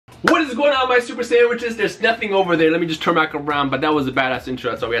What is going on, my super sandwiches? There's nothing over there. Let me just turn back around, but that was a badass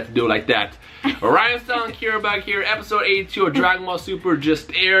intro, so we have to do it like that. Rhymestyle and Kira back here. Episode 82 of Dragon Ball Super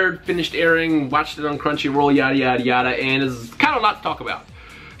just aired, finished airing, watched it on Crunchyroll, yada yada yada, and there's kind of a lot to talk about.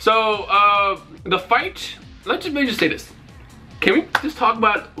 So, the fight, let me just say this. Can we just talk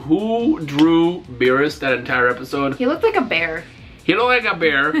about who drew Beerus that entire episode? He looked like a bear. He looked like a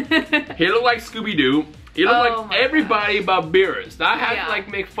bear. He looked like Scooby-Doo. He looked like everybody about Beerus. Now, I had to like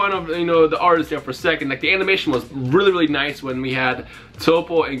make fun of, you know, the artist there for a second. Like, the animation was really, really nice when we had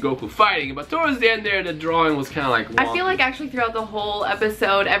Toppo and Goku fighting. But towards the end there, the drawing was kind of like wonky. I feel like actually throughout the whole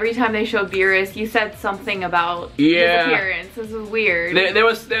episode, every time they showed Beerus, you said something about his appearance. This was weird. There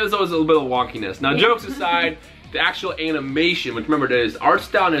was always a little bit of wonkiness. Now, jokes aside, the actual animation, which remember, there's art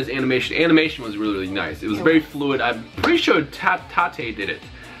style and there's animation. Animation was really, really nice. It was very fluid. I'm pretty sure Tate did it.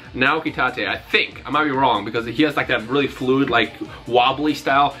 Naoki Tate, I think. I might be wrong because he has like that really fluid, like wobbly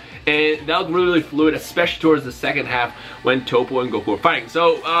style. And that was really, really fluid, especially towards the second half when Toppo and Goku were fighting.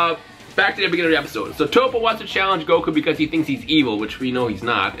 So, back to the beginning of the episode. So Toppo wants to challenge Goku because he thinks he's evil, which we know he's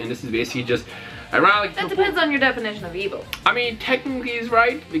not. And this is basically just ironically, that depends on your definition of evil. I mean, technically he's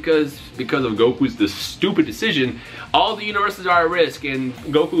right because of Goku's stupid decision, all the universes are at risk, and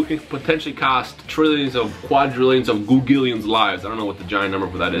Goku can potentially cost trillions of quadrillions of googillions lives. I don't know what the giant number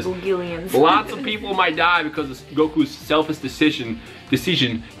for that is. Googillions. Lots of people might die because of Goku's selfish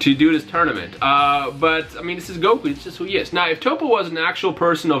decision to do this tournament. But I mean, this is Goku. It's just who he is. Now, if Toppo was an actual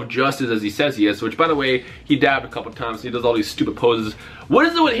person of justice, as he says he is, which by the way, he dabbed a couple times. He does all these stupid poses. What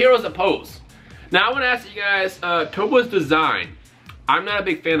is it with heroes that pose? Now, I want to ask you guys, Toppo's design, I'm not a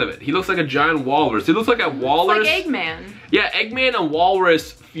big fan of it. He looks like a giant walrus. He looks like a walrus. It's like Eggman. Yeah, Eggman and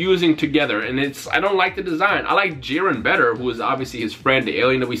walrus fusing together, and I don't like the design. I like Jiren better, who is obviously his friend, the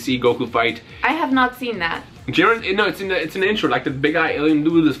alien that we see Goku fight. I have not seen that. Jiren, no, it's in the intro, like the big guy alien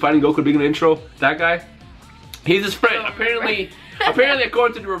dude that's fighting Goku big in the intro, that guy. He's his friend. Apparently,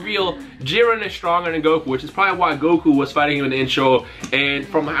 according to the reveal, Jiren is stronger than Goku, which is probably why Goku was fighting him in the intro. And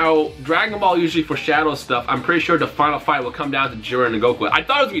from how Dragon Ball usually foreshadows stuff, I'm pretty sure the final fight will come down to Jiren and Goku. I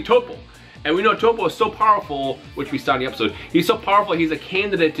thought it was going to be Toppo. And we know Toppo is so powerful, which we saw in the episode. He's so powerful, he's a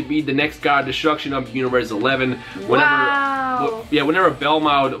candidate to be the next god of destruction of Universe 11. Wow. Whenever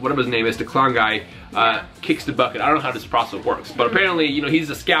Belmod, whatever his name is, the clown guy, kicks the bucket. I don't know how this process works, but apparently, you know, he's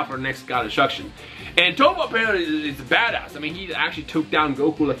the scout for the next god of destruction. And Toppo apparently is a badass. I mean, he actually took down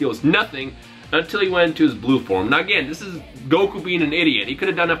Goku like he was nothing until he went into his blue form. Now again, this is Goku being an idiot. He could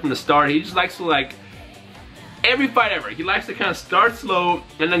have done that from the start. He just likes to, like, every fight ever, he likes to kind of start slow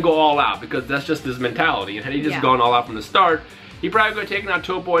and then go all out because that's just his mentality. And had he just gone all out from the start, he probably could have taken out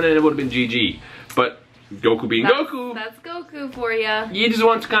Toppo and then it would have been GG. But Goku being Goku. That's Goku for you. He just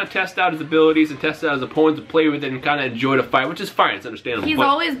wants to kind of test out his abilities and test out his opponents and play with it and kind of enjoy the fight, which is fine. It's understandable. He's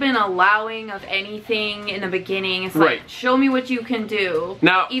always been allowing of anything in the beginning. It's like, show me what you can do.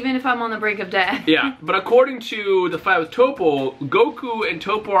 Now, even if I'm on the brink of death. Yeah, but according to the fight with Toppo, Goku and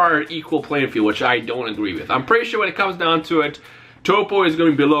Toppo are an equal playing field, which I don't agree with. I'm pretty sure when it comes down to it, Toppo is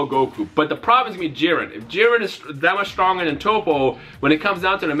going to be below Goku. But the problem is going to be Jiren. If Jiren is that much stronger than Toppo, when it comes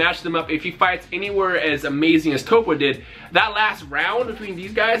down to it, match them up, if he fights anywhere as amazing as Toppo did, that last round between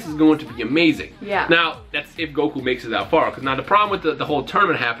these guys is going to be amazing. Yeah. Now, that's if Goku makes it that far. Because now the problem with the whole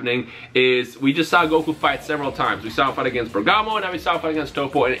tournament happening is we just saw Goku fight several times. We saw him fight against Bergamo, and now we saw him fight against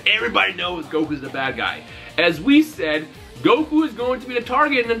Toppo, and everybody knows Goku's the bad guy. As we said, Goku is going to be the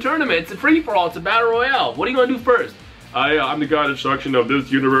target in the tournament. It's a free-for-all. It's a battle royale. What are you going to do first? I'm the god of destruction of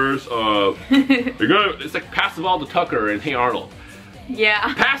this universe. It's like pass the ball to Tucker and Hey Arnold.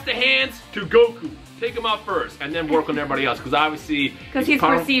 Yeah. Pass the hands to Goku. Take him out first, and then work on everybody else. Because obviously, he's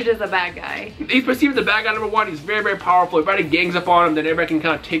perceived as a bad guy. He's perceived as a bad guy. Number one, he's very, very powerful. Everybody gangs up on him, then everybody can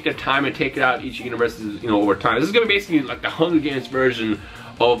kind of take their time and take it out each universe, you know, over time. This is gonna be basically like the Hunger Games version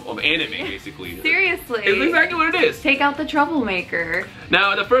of anime, basically. Seriously. It's exactly what it is. Take out the troublemaker.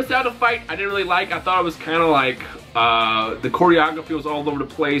 Now, the first out of fight, I didn't really like. I thought it was kind of like, the choreography was all over the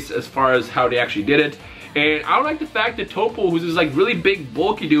place as far as how they actually did it. And I don't like the fact that Toppo, who's this like really big,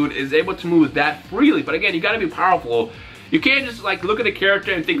 bulky dude, is able to move that freely. But again, you gotta be powerful. You can't just like look at a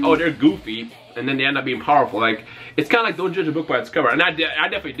character and think, oh, they're goofy, and then they end up being powerful. Like, it's kind of like don't judge a book by its cover. And I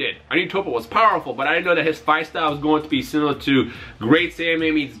definitely did. I knew Toppo was powerful, but I didn't know that his fight style was going to be similar to Great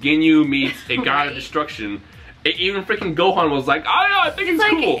Saiyaman meets Ginyu meets a god of destruction. Even freaking Gohan was like, oh yeah, I think it's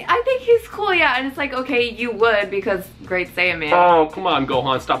cool. I think he's cool, yeah. And it's like, okay, you would because Great Saiyaman. Oh, come on,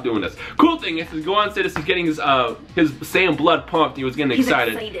 Gohan, stop doing this. Cool thing is, Gohan said this is getting his Saiyan blood pumped. He was getting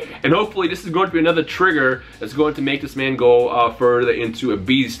excited. And hopefully this is going to be another trigger that's going to make this man go further into a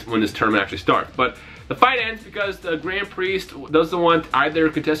beast when this tournament actually starts. But The fight ends because the Grand Priest doesn't want either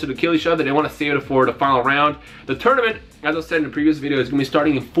contestant to kill each other. They want to save it for the final round. The tournament, as I said in the previous video, is going to be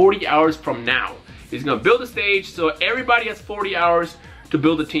starting in 40 hours from now. He's going to build a stage, so everybody has 40 hours to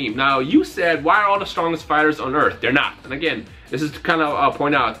build a team. Now, you said, why are all the strongest fighters on Earth? They're not. And again, this is to kind of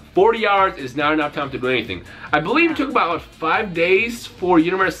point out, 40 hours is not enough time to do anything. I believe it took about 5 days for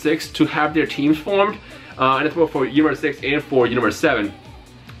Universe 6 to have their teams formed. And it's both for Universe 6 and for Universe 7.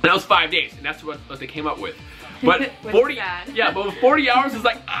 And that was 5 days, and that's what they came up with. But 40, yeah, but 40 hours is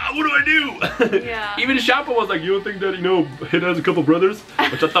like, what do I do? Yeah. Even Shoppo was like, you don't think that, you know, Hit has a couple brothers?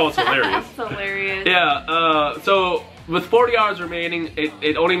 Which I thought was hilarious. That's hilarious. Yeah, so with 40 hours remaining,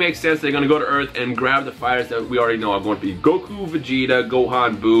 it only makes sense they're gonna go to Earth and grab the fighters that we already know are going to be Goku, Vegeta,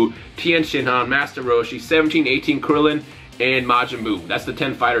 Gohan, Buu, Tien Shinhan, Master Roshi, 17, 18, Krillin, and Majin Buu. That's the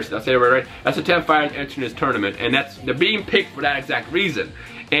 10 fighters. Did I say it right? That's the 10 fighters entering this tournament, and they're being picked for that exact reason.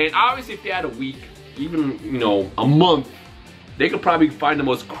 And obviously, if they had a week, even, you know, a month, they could probably find the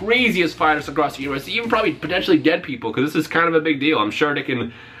most craziest fighters across the universe, even probably potentially dead people, because this is kind of a big deal. I'm sure they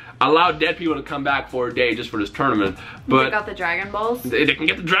can allow dead people to come back for a day just for this tournament. But they got the Dragon Balls? They can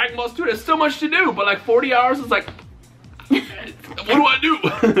get the Dragon Balls too. There's so much to do, but like 40 hours is like, what do I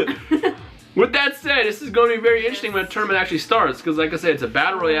do? With that said, this is going to be very interesting when the tournament actually starts, because like I said, it's a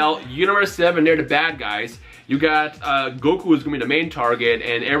battle royale. Universe 7, they're the bad guys. You got Goku is going to be the main target,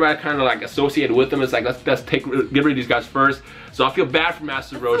 and everybody kind of like associated with them. It's like, let's get rid of these guys first. So I feel bad for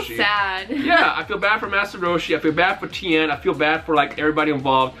Master Roshi. So sad. Yeah, I feel bad for Master Roshi. I feel bad for Tien. I feel bad for like everybody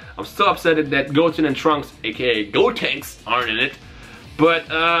involved. I'm still upset that Goten and Trunks, aka Gotenks, aren't in it. But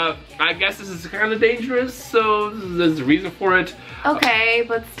I guess this is kind of dangerous, so there's a reason for it. Okay,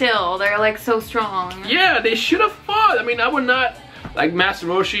 but still, they're like so strong. Yeah, they should have fought. I mean, I would not, like Master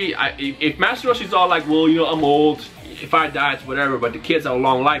Roshi, if Master Roshi's all like, well, you know, I'm old, if I die, it's whatever, but the kids have a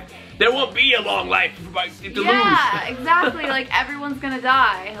long life, there won't be a long life if you lose. Yeah, exactly, like everyone's gonna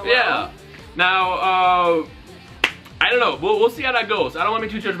die. Hello? Yeah. Now, I don't know. We'll see how that goes. I don't want to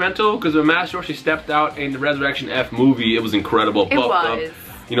be too judgmental, because when Master Roshi stepped out in the Resurrection F movie, it was incredible. It was. Up,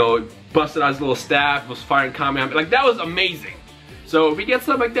 you know, busted out his little staff, was firing Kamehameha. Like, that was amazing. So if he gets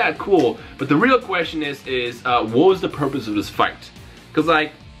something like that, cool. But the real question is what was the purpose of this fight? Because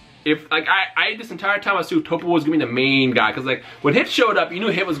like, if like I this entire time I assumed Toppo was gonna be the main guy. Because like when Hit showed up, you knew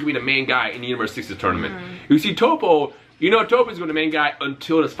Hit was gonna be the main guy in the Universe 6's tournament. You see Toppo, you know Toppo's gonna be the main guy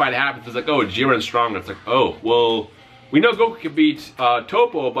until this fight happens. It's like, oh, Jiren's stronger. It's like, oh, well, we know Goku can beat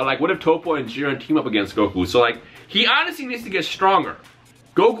Toppo, but like, what if Toppo and Jiren team up against Goku? So like, he honestly needs to get stronger.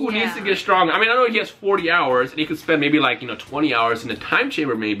 Goku needs to get stronger. I mean, I know he has 40 hours, and he could spend maybe like, you know, 20 hours in the time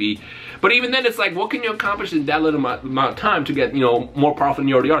chamber maybe. But even then, it's like, what can you accomplish in that little amount of time to get, you know, more powerful than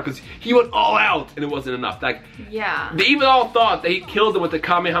you already are? Because he went all out, and it wasn't enough. Like, they even all thought that he killed them with the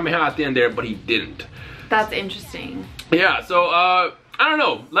Kamehameha at the end there, but he didn't. That's interesting. Yeah, so, I don't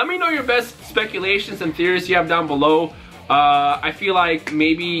know. Let me know your best speculations and theories you have down below. I feel like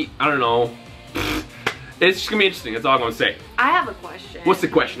maybe, I don't know. It's just gonna be interesting, that's all I'm gonna say. I have a question. What's the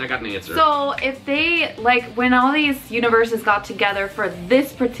question? I got an answer. So, if they, like, when all these universes got together for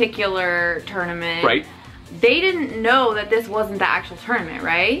this particular tournament, right? They didn't know that this wasn't the actual tournament,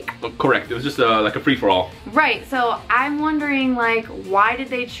 right? Correct, it was just like a free-for-all. Right, so I'm wondering, like, why did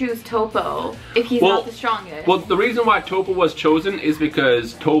they choose Toppo if he's not the strongest? Well, the reason why Toppo was chosen is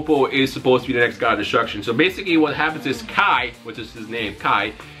because Toppo is supposed to be the next god of destruction. So basically what happens is Kai, which is his name,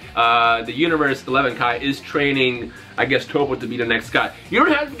 Kai, the Universe 11 Kai is training, I guess, Toppo to be the next god. You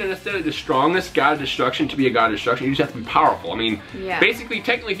don't have to be necessarily the strongest god of destruction to be a god of destruction. You just have to be powerful. I mean, basically,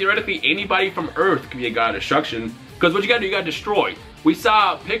 technically, theoretically, anybody from Earth can be a god of destruction. Because what you gotta do, you gotta destroy. We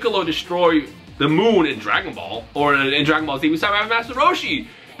saw Piccolo destroy the moon in Dragon Ball, or in Dragon Ball Z. We saw Master Roshi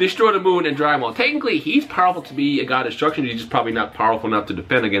destroy the moon in Dragon Ball. Technically, he's powerful to be a god of destruction. He's just probably not powerful enough to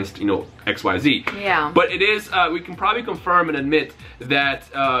defend against, you know, XYZ. Yeah. But it is, we can probably confirm and admit that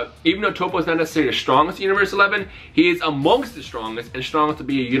even though Toppo is not necessarily the strongest in Universe 11, he is amongst the strongest and strongest to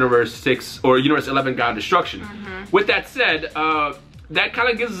be a Universe 6 or Universe 11 god of destruction. With that said, that kind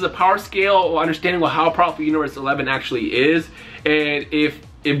of gives us a power scale or understanding of how powerful Universe 11 actually is. And if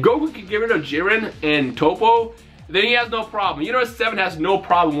Goku can get rid of Jiren and Toppo, then he has no problem. Universe 7 has no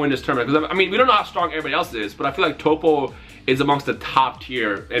problem winning this tournament. Because, I mean, we don't know how strong everybody else is, but I feel like Toppo is amongst the top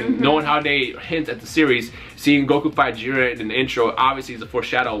tier. And knowing how they hint at the series, seeing Goku fight Jiren in the intro, obviously is a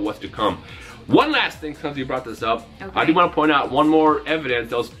foreshadow of what's to come. One last thing, since you brought this up, I do want to point out one more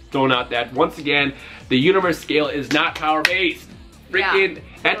evidence that was thrown out that, once again, the universe scale is not power-based. Freaking,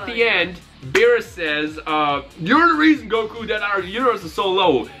 at the end, Beerus says, you're the reason, Goku, that our universe is so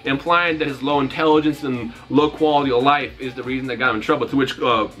low, implying that his low intelligence and low quality of life is the reason that got him in trouble, to which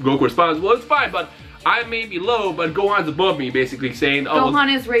Goku responds, well, it's fine, but I may be low, but Gohan's above me, basically saying, oh,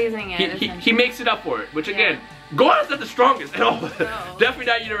 Gohan is raising it. He makes it up for it, which again, Gohan's not the strongest at all. No. Definitely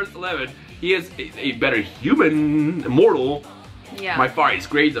not Universe 11. He is a better human, immortal. Yeah. By far, he's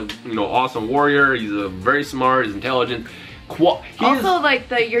great. He's a awesome warrior. He's a very smart. He's intelligent. Also, like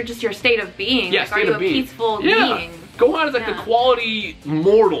your state of being. Yeah, like, state are you of being. A peaceful being? Gohan is like the quality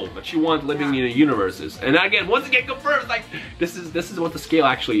mortal that you want living in the universes. And again, once again confirmed, like this is what the scale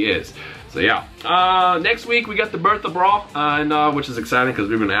actually is. So yeah. Next week we got the birth of Bra, and which is exciting because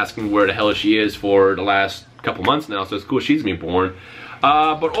we've been asking where the hell she is for the last couple months now. So it's cool she's being born.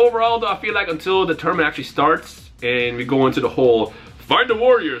 But overall, though, I feel like until the tournament actually starts and we go into the whole Find the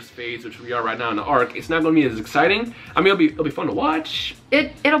Warriors phase, which we are right now in the arc, it's not going to be as exciting. I mean, it'll be fun to watch.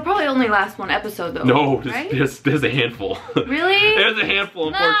 It'll probably only last one episode, though. No, right? there's a handful. Really? There's a handful,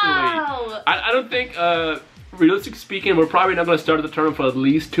 unfortunately. No. I don't think, realistically speaking, we're probably not going to start the tournament for at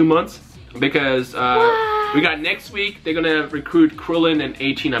least 2 months. Because we got next week, they're going to recruit Krillin and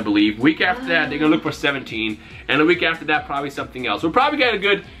 18, I believe. Week after that, they're going to look for 17. And the week after that, probably something else. We'll probably get a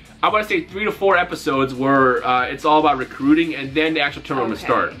good, I want to say 3 to 4 episodes where it's all about recruiting, and then the actual tournament will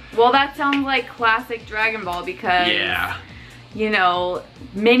start. Well, that sounds like classic Dragon Ball because, you know,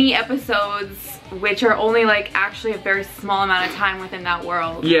 many episodes which are only like actually a very small amount of time within that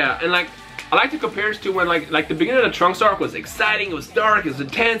world. Yeah, and like, I like to compare this to when like the beginning of the Trunks arc was exciting, it was dark, it was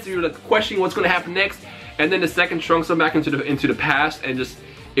intense, you were like questioning what's going to happen next, and then the second Trunks went back into the past, and just,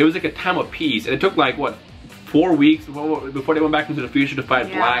 it was like a time of peace, and it took like, what, 4 weeks before they went back into the future to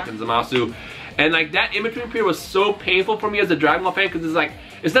fight Black and Zamasu. And like that in-between period was so painful for me as a Dragon Ball fan because it's like,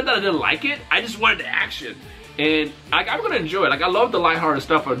 it's not that I didn't like it, I just wanted the action. And like, I'm gonna enjoy it. Like, I love the lighthearted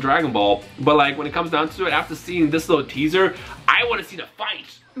stuff of Dragon Ball, but like when it comes down to it, after seeing this little teaser, I want to see the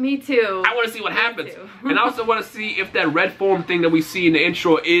fight. Me too. I want to see what happens. And I also want to see if that red form thing that we see in the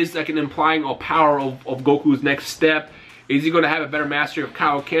intro is like an implying of power of Goku's next step. Is he going to have a better mastery of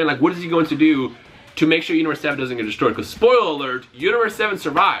Kaioken? Like, what is he going to do to make sure Universe 7 doesn't get destroyed? Because, spoiler alert, Universe 7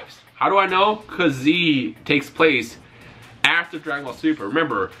 survives. How do I know? Because Z takes place after Dragon Ball Super.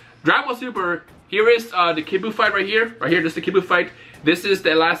 Remember, Dragon Ball Super, here is the Kibu fight right here. Right here, this is the Kibu fight. This is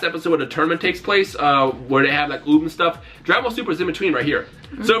the last episode where the tournament takes place, where they have like Oob and stuff. Dragon Ball Super is in between right here.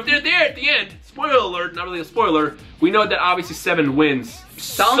 So if they're there at the end, spoiler alert, not really a spoiler, we know that obviously 7 wins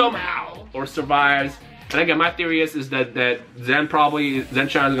somehow or survives. And again, my theory is that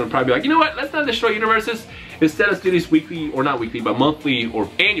Zen-chan is gonna probably be like, you know what, let's not destroy universes. Instead, let's do these weekly, or not weekly, but monthly or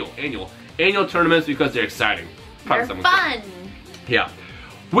annual tournaments because they're exciting. They're fun. Yeah.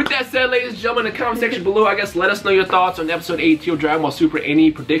 With that said, ladies and gentlemen, in the comment section below, I guess let us know your thoughts on episode 18 of Dragon Ball Super,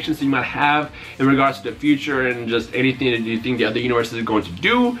 any predictions that you might have in regards to the future and just anything that you think the other universes are going to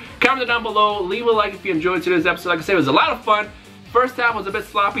do. Comment it down below, leave a like if you enjoyed today's episode. Like I said, it was a lot of fun. First half was a bit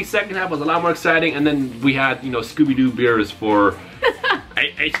sloppy, second half was a lot more exciting, and then we had, you know, Scooby-Doo beers for...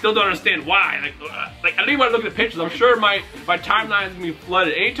 I still don't understand why. Like I don't even want to look at the pictures. I'm sure my timeline is gonna be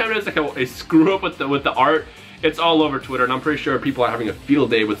flooded. Anytime there's like a screw up with the art, it's all over Twitter, and I'm pretty sure people are having a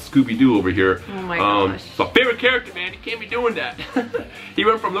field day with Scooby-Doo over here. Oh my gosh. So favorite character, man, you can't be doing that. He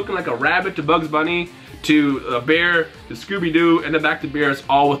went from looking like a rabbit to Bugs Bunny to a bear to Scooby-Doo and then back to bears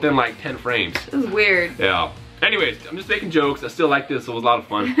all within like 10 frames. This is weird. Yeah. Anyways, I'm just making jokes. I still like this. It was a lot of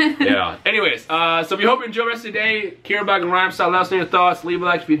fun. Yeah. Anyways, so we hope you enjoy the rest of the day. Care about Rhymestyle. Let us know your thoughts. Leave a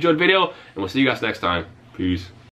like if you enjoyed the video. And we'll see you guys next time. Peace.